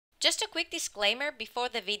Just a quick disclaimer before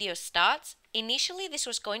the video starts. Initially this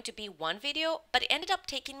was going to be one video, but it ended up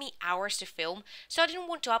taking me hours to film, so I didn't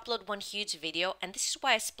want to upload one huge video, and this is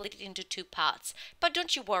why I split it into two parts. But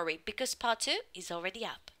don't you worry, because part 2 is already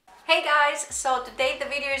up. Hey guys, so today the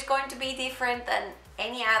video is going to be different than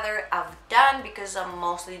any other I've done because I'm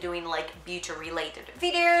mostly doing like beauty related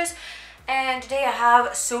videos. And today I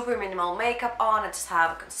have super minimal makeup on. I just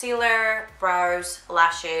have concealer, brows,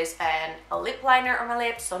 lashes and a lip liner on my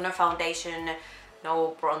lips, so no foundation,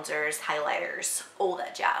 no bronzers, highlighters, all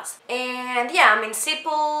that jazz. And yeah, I'm in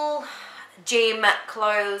simple gym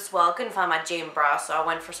clothes. Well, I couldn't find my gym bra, so I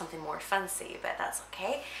went for something more fancy, but that's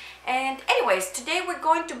okay. And anyways, today we're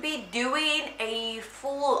going to be doing a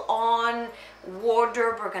full-on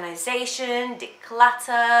wardrobe organization,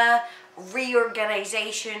 declutter,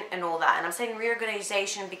 reorganization and all that. And I'm saying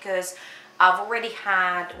reorganization because we've already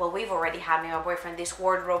had, me and my boyfriend, this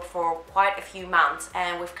wardrobe for quite a few months,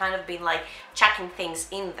 and we've kind of been like chucking things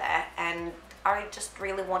in there, and I just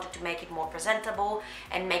really wanted to make it more presentable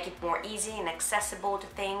and make it more easy and accessible to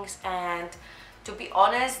things. And to be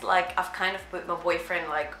honest, like I've kind of put my boyfriend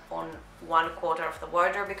like on 1/4 of the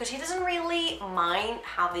wardrobe because he doesn't really mind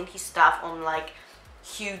having his stuff on like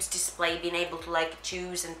huge display, being able to like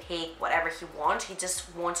choose and pick whatever he wants. He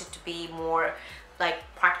just wants it to be more like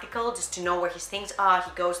practical, just to know where his things are.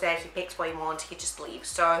 He goes there, he picks what he wants, he just leaves.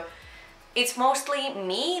 So it's mostly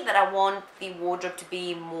me that I want the wardrobe to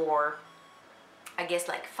be more, I guess,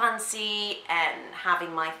 like fancy and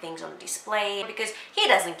having my things on display, because he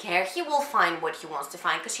doesn't care. He will find what he wants to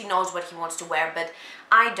find because he knows what he wants to wear, but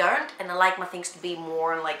I don't, and I like my things to be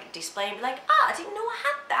more like display and be like, I didn't know I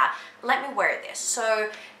had that, let me wear this. So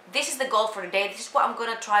this is the goal for today. This is what I'm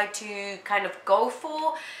gonna try to kind of go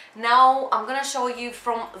for. Now I'm gonna show you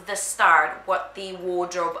from the start what the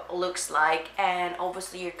wardrobe looks like, and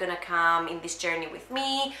obviously you're gonna come in this journey with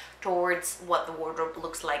me towards what the wardrobe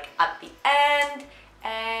looks like at the end.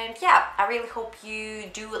 And yeah, I really hope you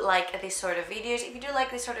do like this sort of videos. If you do like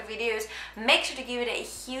this sort of videos, make sure to give it a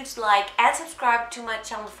huge like and subscribe to my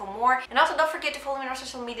channel for more. And also don't forget to follow me on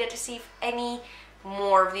social media to see if any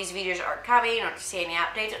more of these videos are coming, or to see any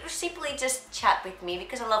updates, or simply just chat with me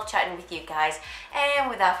because I love chatting with you guys. And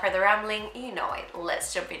without further rambling, you know it,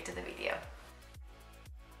 let's jump into the video.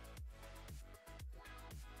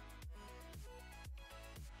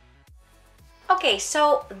 Okay,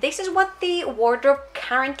 so this is what the wardrobe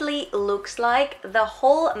currently looks like. The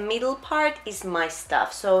whole middle part is my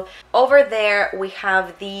stuff. So over there we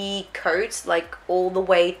have the coats, like all the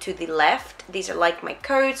way to the left. These are like my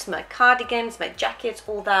coats, my cardigans, my jackets,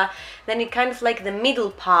 all that. Then in kind of like the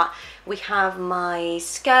middle part, we have my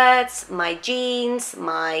skirts, my jeans,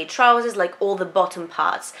 my trousers, like all the bottom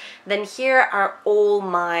parts. Then here are all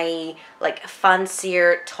my like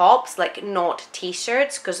fancier tops, like not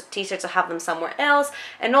t-shirts, because t-shirts I have them somewhere else.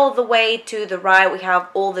 And all the way to the right we have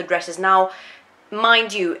all the dresses. Now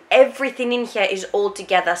mind you, everything in here is all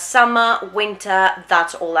together summer, winter,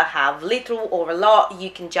 that's all I have. Little or a lot, you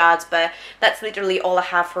can judge, but that's literally all I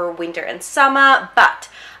have for winter and summer. But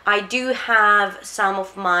I do have some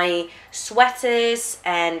of my sweaters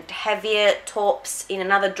and heavier tops in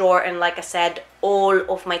another drawer, and like I said,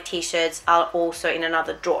 all of my t-shirts are also in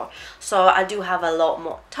another drawer. So I do have a lot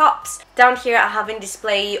more tops. Down here I have in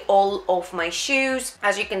display all of my shoes.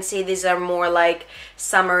 As you can see, these are more like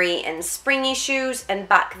summery and springy shoes, and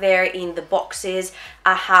back there in the boxes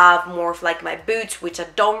I have more of like my boots, which I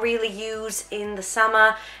don't really use in the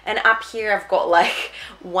summer. And up here I've got like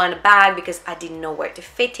one bag because I didn't know where to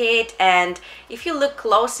fit it. And if you look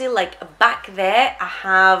closely, like back there I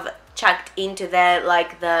have chucked into there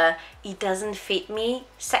like the it doesn't fit me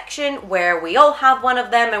section, where we all have one of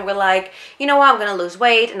them and we're like, you know what, I'm gonna lose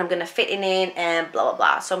weight and I'm gonna fit in and blah blah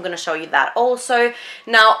blah. So I'm gonna show you that also.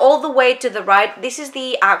 Now all the way to the right, this is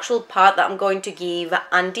the actual part that I'm going to give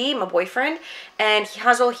Andy, my boyfriend, and he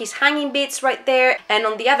has all his hanging bits right there. And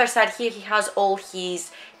on the other side here he has all his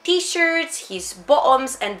t-shirts, his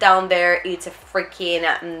bottoms, and down there it's a freaking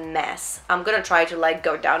mess. I'm gonna try to like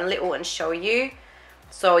go down a little and show you.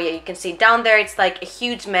 So yeah, you can see down there it's like a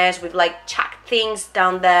huge mess. We've like chucked things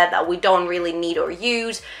down there that we don't really need or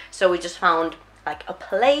use, so we just found like a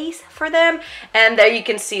place for them. And there you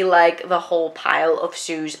can see like the whole pile of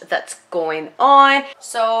shoes that's going on.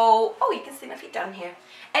 So oh, you can see my feet down here.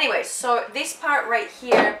 Anyway, so this part right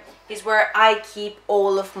here is where I keep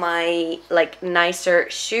all of my like nicer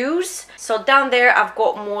shoes. So down there I've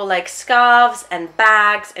got more like scarves and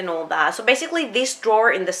bags and all that. So basically this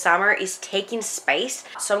drawer in the summer is taking space.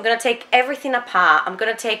 So I'm gonna take everything apart. I'm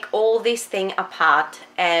gonna take all this thing apart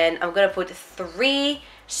and I'm gonna put 3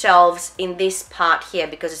 shelves in this part here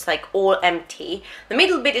because it's like all empty. The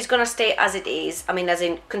middle bit is gonna stay as it is, I mean as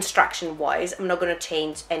in construction wise, I'm not gonna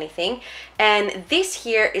change anything. And this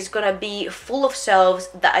here is gonna be full of shelves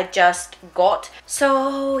that I just got.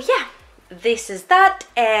 So yeah, this is that,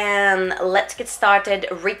 and let's get started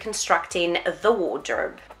reconstructing the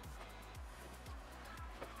wardrobe.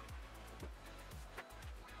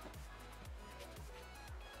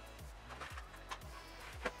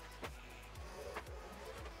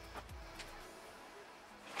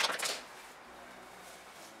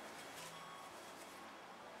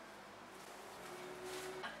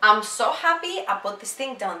 I'm so happy I put this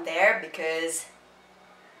thing down there because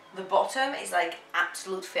the bottom is like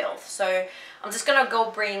absolute filth. So I'm just gonna go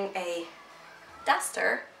bring a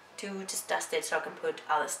duster to just dust it so I can put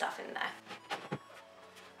other stuff in there.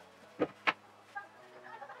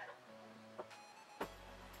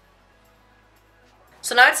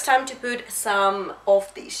 So now it's time to put some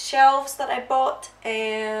of these shelves that I bought,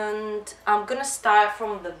 and I'm gonna start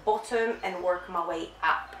from the bottom and work my way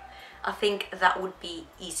up. I think that would be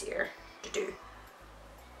easier to do.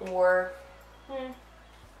 Or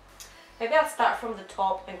maybe I'll start from the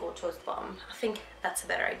top and go towards the bottom. I think that's a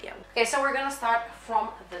better idea. Okay, so we're gonna start from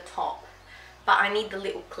the top, but I need the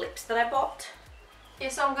little clips that I bought. Okay,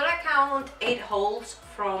 so I'm gonna count 8 holes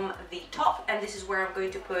from the top, and this is where I'm going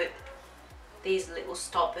to put these little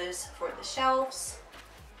stoppers for the shelves.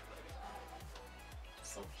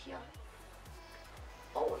 So here.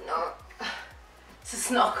 Oh no. This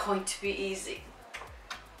is not going to be easy.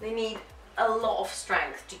 They need a lot of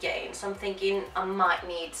strength to get in, so I'm thinking I might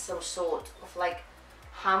need some sort of like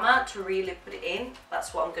hammer to really put it in.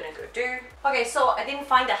 That's what I'm gonna go do. Okay, so I didn't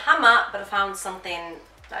find a hammer, but I found something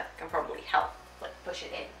that can probably help, like push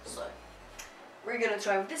it in. So we're gonna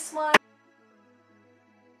try with this one.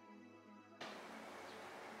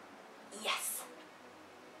 Yes.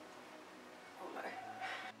 Oh no.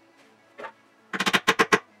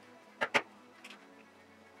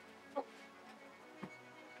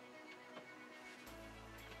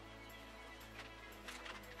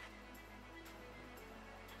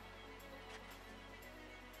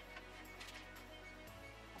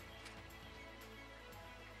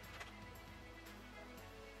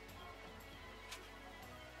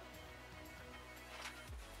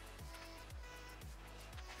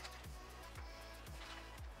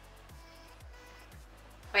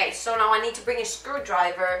 Okay, so now I need to bring a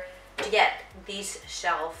screwdriver to get this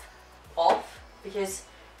shelf off because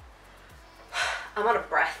I'm out of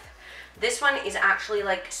breath. This one is actually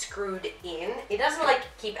like screwed in. It doesn't like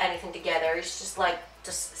keep anything together. It's just like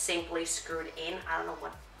just simply screwed in. I don't know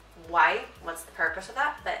what's the purpose of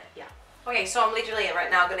that, but yeah. Okay, so I'm literally right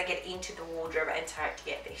now gonna get into the wardrobe and start to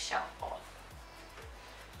get this shelf off.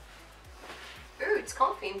 Ooh, it's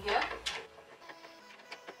comfy in here.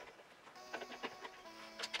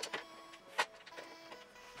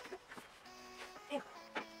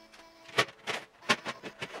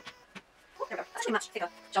 That's pretty much thicker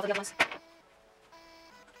shelf than the other ones.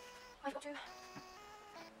 I've got to.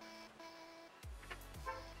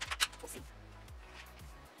 We'll see.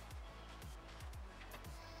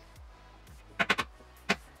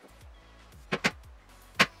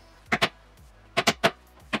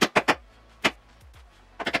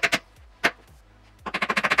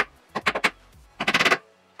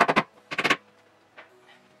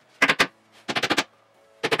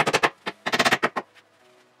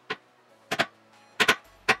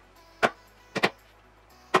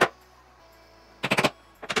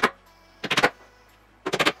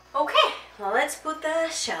 Okay, well let's put the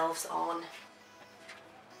shelves on.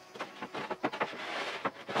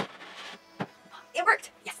 It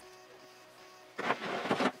worked! Yes!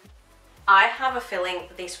 I have a feeling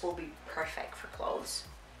this will be perfect for clothes.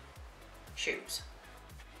 Shoes.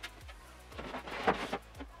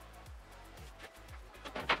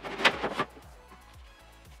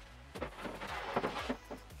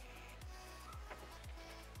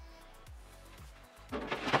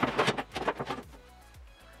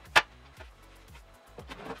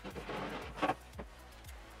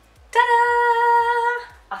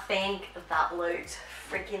 That looks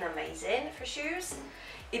freaking amazing for shoes.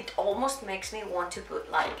 It almost makes me want to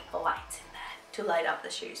put like lights in there to light up the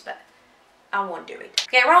shoes, but I won't do it.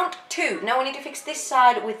 Okay, round 2. Now we need to fix this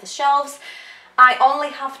side with the shelves. I only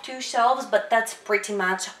have 2 shelves, but that's pretty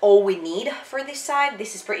much all we need for this side.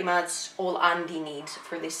 This is pretty much all Andy needs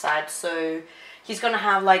for this side. So he's gonna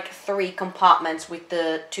have like 3 compartments with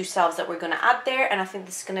the 2 shelves that we're gonna add there, and I think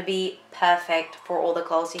this is gonna be perfect for all the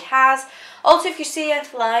clothes he has. Also, if you see a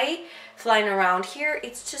fly flying around here,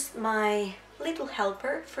 it's just my little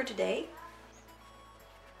helper for today.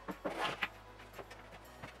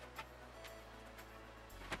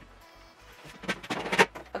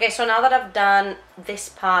 Okay, so now that I've done this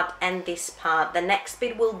part and this part, the next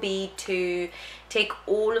bit will be to take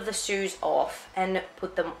all of the shoes off and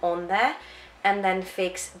put them on there, and then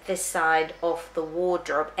fix this side of the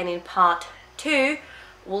wardrobe. And in part 2,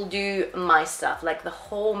 we'll do my stuff, like the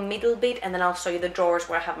whole middle bit, and then I'll show you the drawers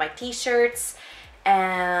where I have my t-shirts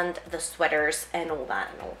and the sweaters and all that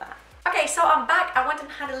and all that. Okay, so I'm back. I went and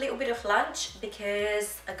had a little bit of lunch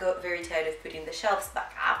because I got very tired of putting the shelves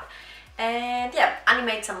back up. And yeah, Annie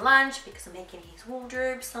made some lunch because I'm making his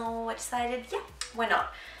wardrobe, so I decided, yeah, why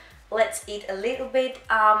not? Let's eat a little bit.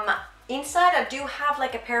 Inside I do have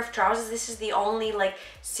like a pair of trousers. This is the only like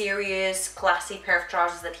serious classy pair of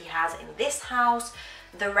trousers that he has in this house.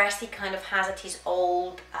 The rest he kind of has at his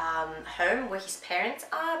old home where his parents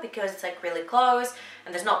are, because it's like really close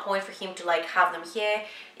and there's no point for him to like have them here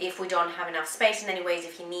if we don't have enough space. And anyways,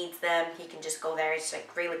 if he needs them, he can just go there, it's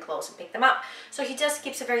like really close, and pick them up. So he just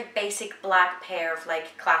keeps a very basic black pair of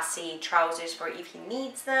like classy trousers for if he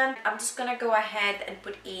needs them. I'm just gonna go ahead and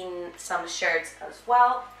put in some shirts as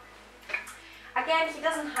well. Again, he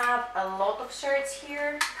doesn't have a lot of shirts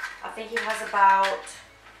here. I think he has about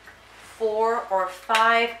 4 or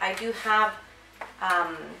 5. I do have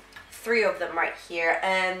 3 of them right here,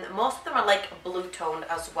 and most of them are like blue toned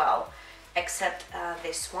as well, except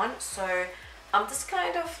this one. So I'm just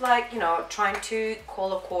kind of like, you know, trying to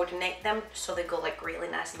color coordinate them so they go like really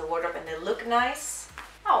nice in the wardrobe and they look nice.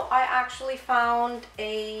 Oh, I actually found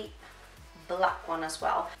a black one as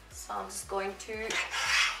well, so I'm just going to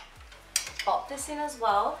pop this in as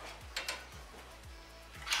well.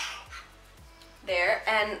 There,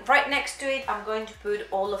 and right next to it I'm going to put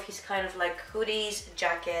all of his kind of like hoodies,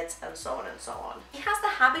 jackets, and so on and so on. He has the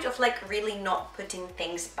habit of like really not putting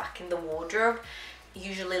things back in the wardrobe.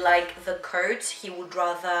 Usually like the coats, he would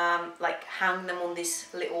rather like hang them on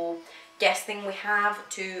this little guest thing we have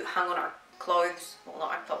to hang on our clothes, well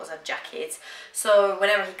not our clothes, our jackets. So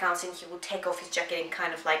whenever he comes in, he will take off his jacket and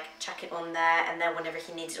kind of like chuck it on there, and then whenever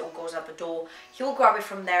he needs it or goes out the door, he will grab it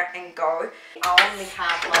from there and go. I only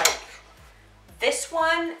have like this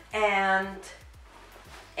one and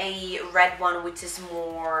a red one, which is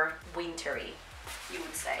more wintry, you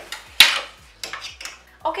would say.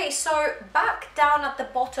 Okay, so back down at the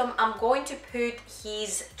bottom I'm going to put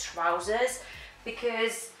his trousers,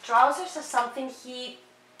 because trousers are something he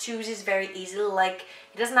chooses very easily. Like,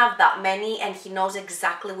 he doesn't have that many and he knows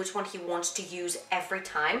exactly which one he wants to use every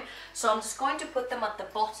time. So I'm just going to put them at the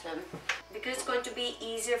bottom because it's going to be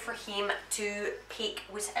easier for him to pick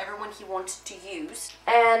whichever one he wants to use.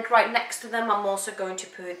 And right next to them I'm also going to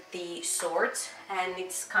put the swords, and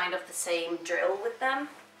it's kind of the same drill with them.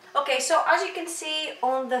 Okay, so as you can see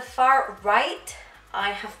on the far right,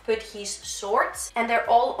 I have put his swords, and they're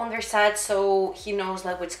all on their side so he knows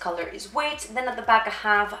like which color is which. Then at the back I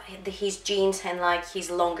have his jeans and like his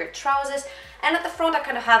longer trousers, and at the front I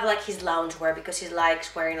kind of have like his loungewear because he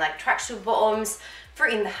likes wearing like tracksuit bottoms for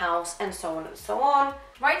in the house and so on and so on.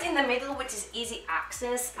 Right in the middle, which is easy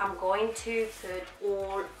access, I'm going to put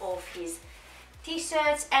all of his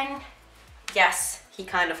t-shirts, and yes, he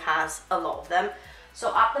kind of has a lot of them.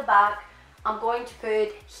 So at the back I'm going to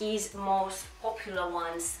put his most popular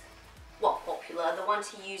ones, well, popular, the ones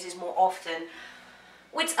he uses more often,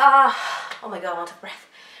 which are, oh my god, I'm out of breath,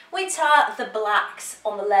 which are the blacks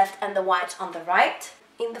on the left and the whites on the right.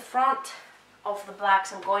 In the front of the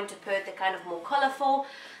blacks I'm going to put the kind of more colourful,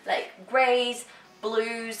 like greys,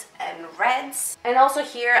 blues and reds. And also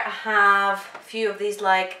here I have a few of these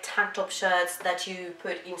like tank top shirts that you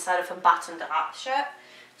put inside of a buttoned up shirt.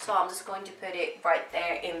 So I'm just going to put it right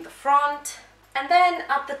there in the front. And then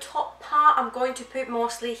at the top part, I'm going to put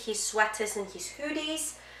mostly his sweaters and his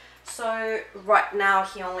hoodies. So right now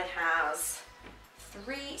he only has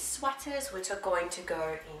 3 sweaters, which are going to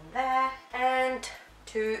go in there, and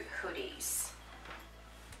 2 hoodies.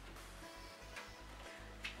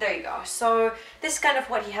 There you go. So this is kind of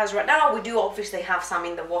what he has right now. We do obviously have some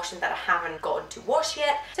in the washing that I haven't gotten to wash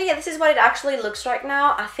yet. So yeah, this is what it actually looks right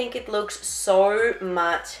now. I think it looks so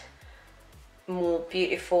much more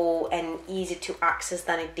beautiful and easy to access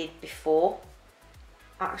than it did before.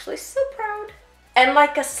 I'm actually so proud. And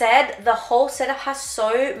like I said, the whole setup has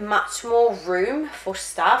so much more room for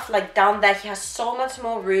stuff. Like down there he has so much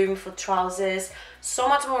more room for trousers, so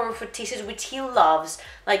much more room for t-shirts, which he loves.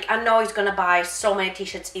 Like, I know he's gonna buy so many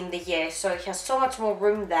t-shirts in the year, so he has so much more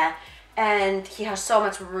room there. And he has so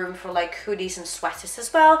much room for like hoodies and sweaters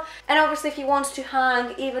as well. And obviously if he wants to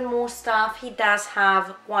hang even more stuff, he does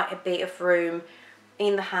have quite a bit of room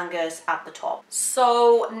in the hangers at the top.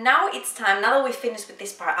 So now it's time, now that we've finished with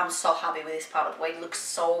this part, I'm so happy with this part, by the way. It looks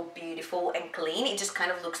so beautiful and clean. It just kind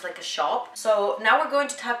of looks like a shop. So now we're going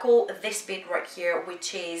to tackle this bit right here,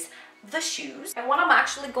 which is the shoes. And what I'm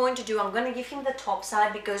actually going to do, I'm going to give him the top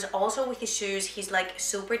side, because also with his shoes, he's like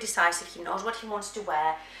super decisive. He knows what he wants to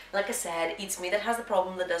wear. Like I said, it's me that has the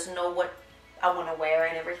problem, that doesn't know what I want to wear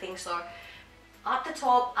and everything. So at the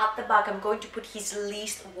top, at the back, I'm going to put his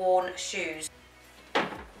least worn shoes.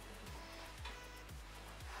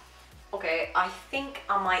 Okay, I think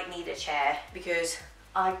I might need a chair because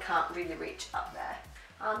I can't really reach up there.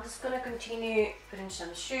 I'm just gonna continue putting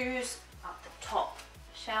some shoes at the top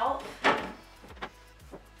shelf.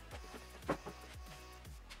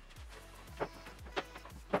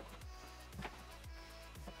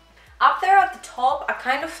 Up there at the top, I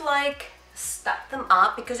kind of like stack them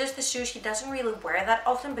up because it's the shoes he doesn't really wear that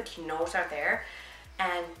often, but he knows are there.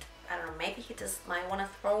 And I don't know, maybe he just might want to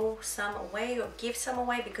throw some away or give some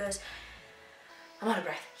away because I'm out of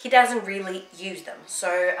breath. He doesn't really use them.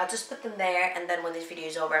 So I'll just put them there, and then when this video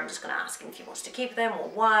is over, I'm just gonna ask him if he wants to keep them or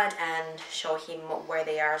what, and show him where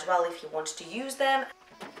they are as well if he wants to use them.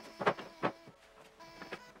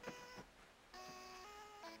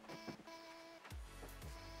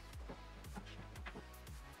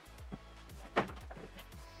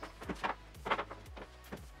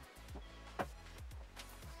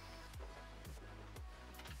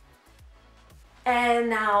 And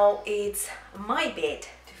now it's my bit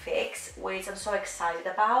to fix, which I'm so excited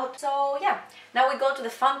about. So yeah, now we go to the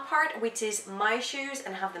fun part, which is my shoes,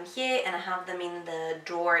 and I have them here and I have them in the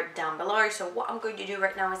drawer down below. So what I'm going to do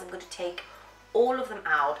right now is I'm going to take all of them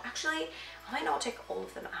out. Actually, I might not take all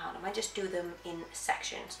of them out, I might just do them in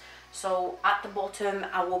sections. So at the bottom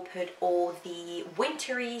I will put all the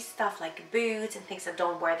wintry stuff like boots and things I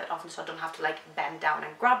don't wear that often, so I don't have to like bend down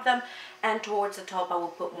and grab them. And towards the top I will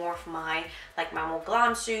put more of my my more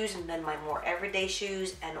glam shoes, and then my more everyday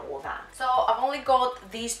shoes and all that. So I've only got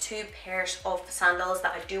these two pairs of sandals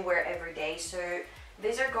that I do wear every day, so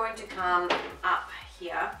these are going to come up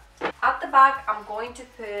here. At the back I'm going to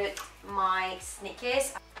put my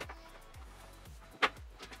sneakers.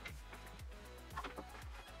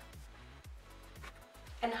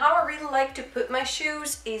 And how I really like to put my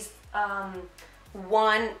shoes is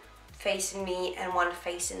one facing me and one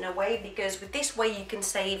facing away, because with this way you can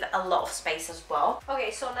save a lot of space as well.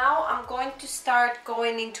 Okay, so now I'm going to start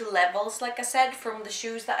going into levels, like I said, from the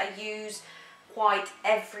shoes that I use quite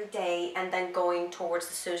every day, and then going towards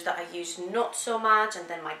the shoes that I use not so much, and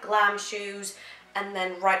then my glam shoes, and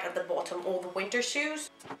then right at the bottom all the winter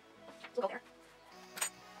shoes. Go there.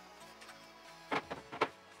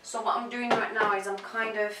 So what I'm doing right now is I'm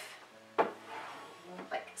kind of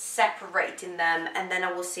like separating them, and then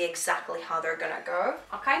I will see exactly how they're gonna go.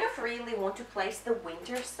 I kind of really want to place the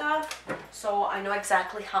winter stuff so I know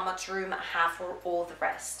exactly how much room I have for all the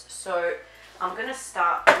rest. So I'm gonna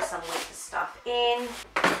start with some winter stuff in.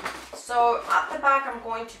 So at the back I'm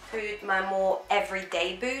going to put my more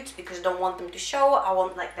everyday boots because I don't want them to show. I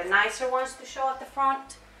want like the nicer ones to show at the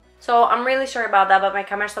front. So I'm really sorry about that, but my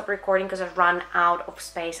camera stopped recording because I ran out of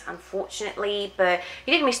space, unfortunately. But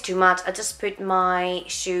you didn't miss too much. I just put my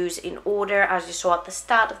shoes in order as you saw at the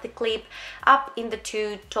start of the clip. Up in the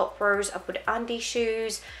two top rows I put Andy's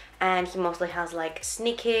shoes, and he mostly has like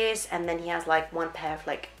sneakers, and then he has like one pair of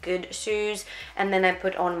like good shoes, and then I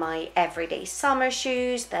put on my everyday summer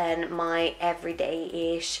shoes, then my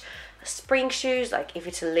everyday-ish spring shoes, like if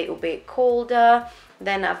it's a little bit colder.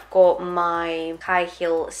 Then I've got my high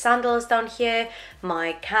heel sandals down here,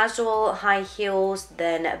 my casual high heels,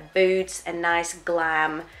 then boots and nice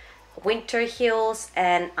glam winter heels,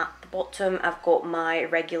 and at the bottom I've got my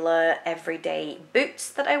regular everyday boots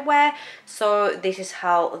that I wear. So this is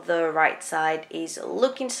how the right side is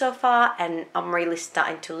looking so far, and I'm really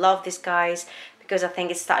starting to love this, guys, because I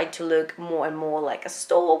think it's starting to look more and more like a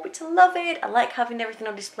store, which I love it. I like having everything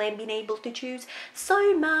on display and being able to choose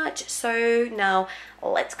so much. So now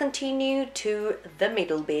let's continue to the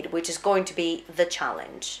middle bit, which is going to be the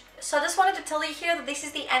challenge. So I just wanted to tell you here that this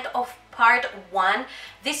is the end of part 1.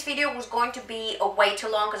 This video was going to be way too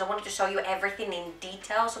long because I wanted to show you everything in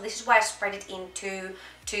detail. So this is why I spread it into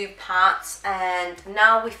 2 parts. And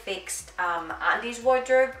now we fixed Andy's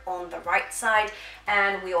wardrobe on the right side,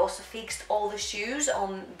 and we also fixed all the shoes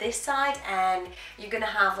on this side, and you're gonna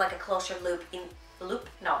have like a closer look look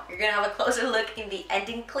in the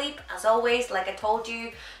ending clip, as always, like I told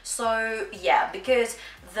you. So yeah, because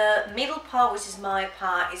the middle part, which is my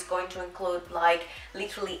part, is going to include like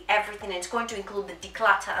literally everything, and it's going to include the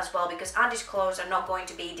declutter as well, because Andy's clothes are not going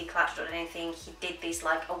to be decluttered or anything. He did this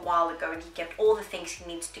like a while ago and he kept all the things he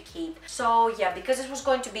needs to keep. So yeah, because this was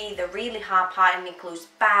going to be the really hard part, and includes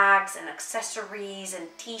bags and accessories and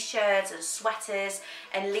t-shirts and sweaters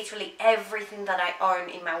and literally everything that I own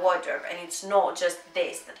in my wardrobe, and it's not just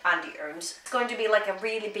this that Andy owns. It's going to be like a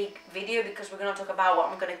really big video, because we're going to talk about what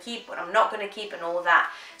I'm going to keep, what I'm not going to keep, and all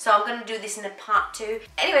that. So I'm going to do this in a part 2.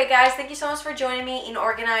 Anyway guys, thank you so much for joining me in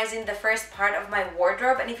organizing the first part of my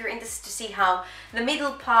wardrobe, and if you're interested to see how the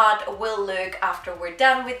middle part will look after we're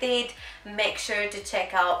done with it, make sure to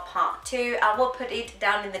check out part 2. I will put it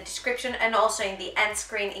down in the description and also in the end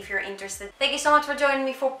screen if you're interested. Thank you so much for joining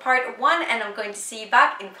me for part 1, and I'm going to see you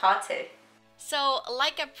back in part 2. So,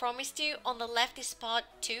 like I promised you, on the left is part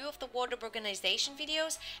 2 of the wardrobe organization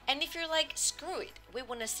videos, and if you're like, screw it, we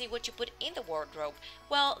want to see what you put in the wardrobe,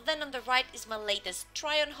 well, then on the right is my latest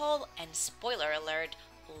try-on haul, and spoiler alert,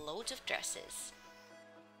 loads of dresses.